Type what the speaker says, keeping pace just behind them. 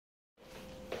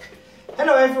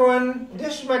Hello everyone,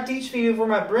 this is my teach video for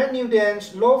my brand new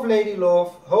dance, Love Lady Love.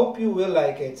 Hope you will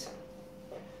like it.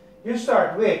 You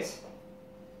start with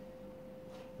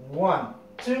 1,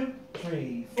 2,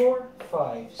 3, 4,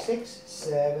 5, 6,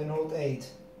 7, hold 8.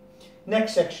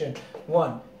 Next section,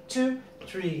 1, 2,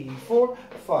 3, 4,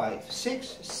 5,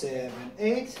 6, 7,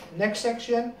 8. Next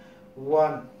section,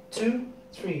 1, 2,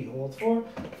 3, hold 4,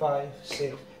 5,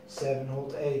 6, 7,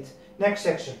 hold 8. Next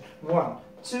section, 1,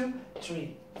 2,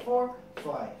 3, 4,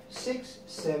 5, 6,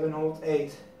 7, hold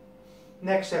 8.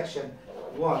 Next section,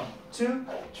 1, 2,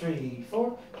 3,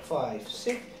 4, 5,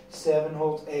 6, 7,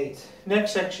 hold 8.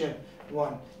 Next section,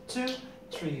 1, 2,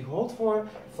 3, hold 4,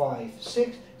 5,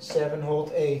 6, 7,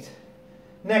 hold 8.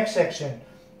 Next section,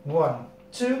 1,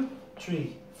 2,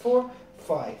 3, 4,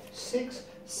 5, 6,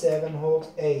 7, hold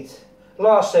 8.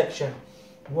 Last section,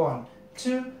 1,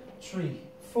 2, 3,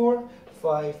 4,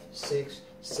 5, 6,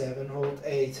 7, hold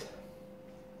 8.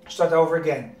 Start over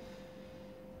again.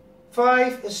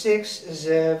 5, 6,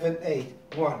 7, 8.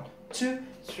 1, 2,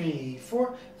 3,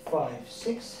 4, 5,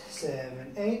 6,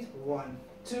 7, 8. 1,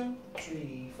 2,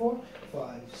 3, 4,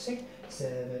 5, 6,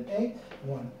 7, 8.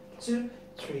 1, 2,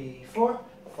 3, 4,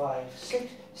 5,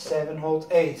 6, 7, hold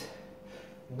 8.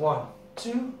 1,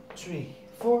 2, 3,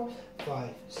 4,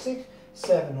 5, 6,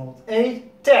 7, hold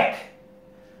 8. Tag.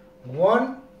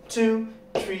 1, 2,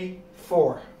 3,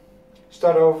 4.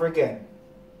 Start over again.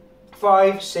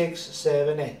 5, 6,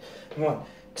 7, 8. 1,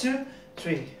 2,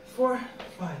 3, 4,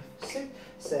 5, 6,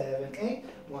 7, 8.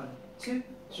 1, 2,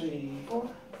 3, 4,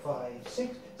 5,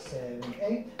 6, 7,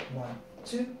 8. 1,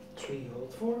 2, 3,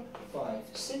 hold 4, 5,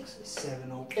 6, 7,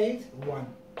 hold 8. 1,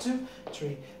 2,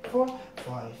 3, 4,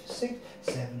 5, 6,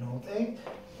 7, hold 8.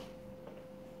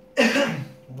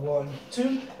 1,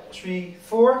 2, 3,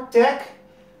 4, tag.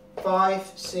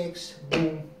 5, 6,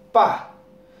 boom, pa.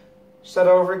 Start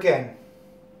over again.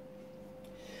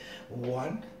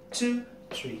 1, 2,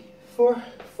 3, 4,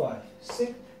 5,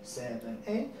 6, 7,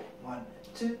 8. 1,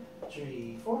 2,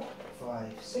 3, 4,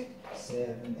 5, 6,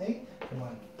 7, 8.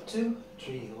 1, 2,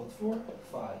 3, hold 4,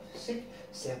 5, 6,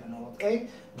 7, hold 8.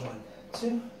 1,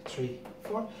 2, 3,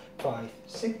 4, 5,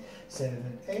 6,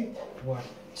 7, 8. 1,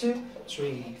 2,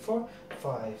 3, 4,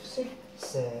 5, 6,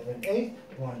 7, 8.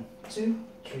 1, 2,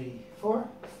 3, 4,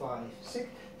 5, 6,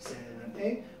 7,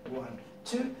 8. 1,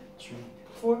 2, 3,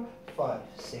 4, 5,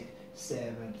 6,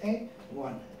 7, 8.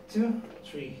 1, 2,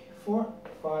 3, 4,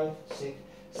 5, 6,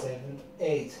 7,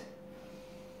 8.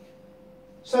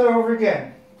 Start over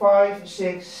again. 5,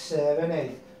 6, 7,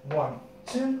 8. 1,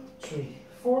 2, 3,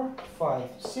 4, 5,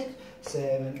 6,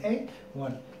 7, 8.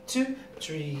 1, 2,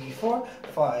 3, 4,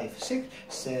 5, 6,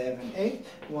 7, 8.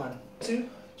 1, 2,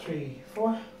 3,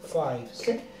 4, 5,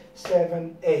 6,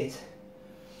 7, 8.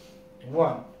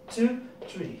 1, 2,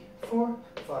 3, 4,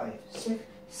 5, 6,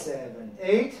 7,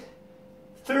 8.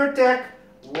 Third tag.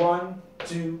 1,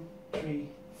 2, 3,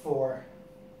 4.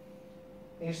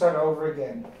 And you start over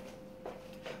again.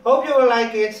 Hope you will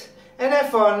like it and have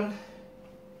fun.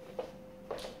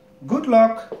 Good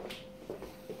luck.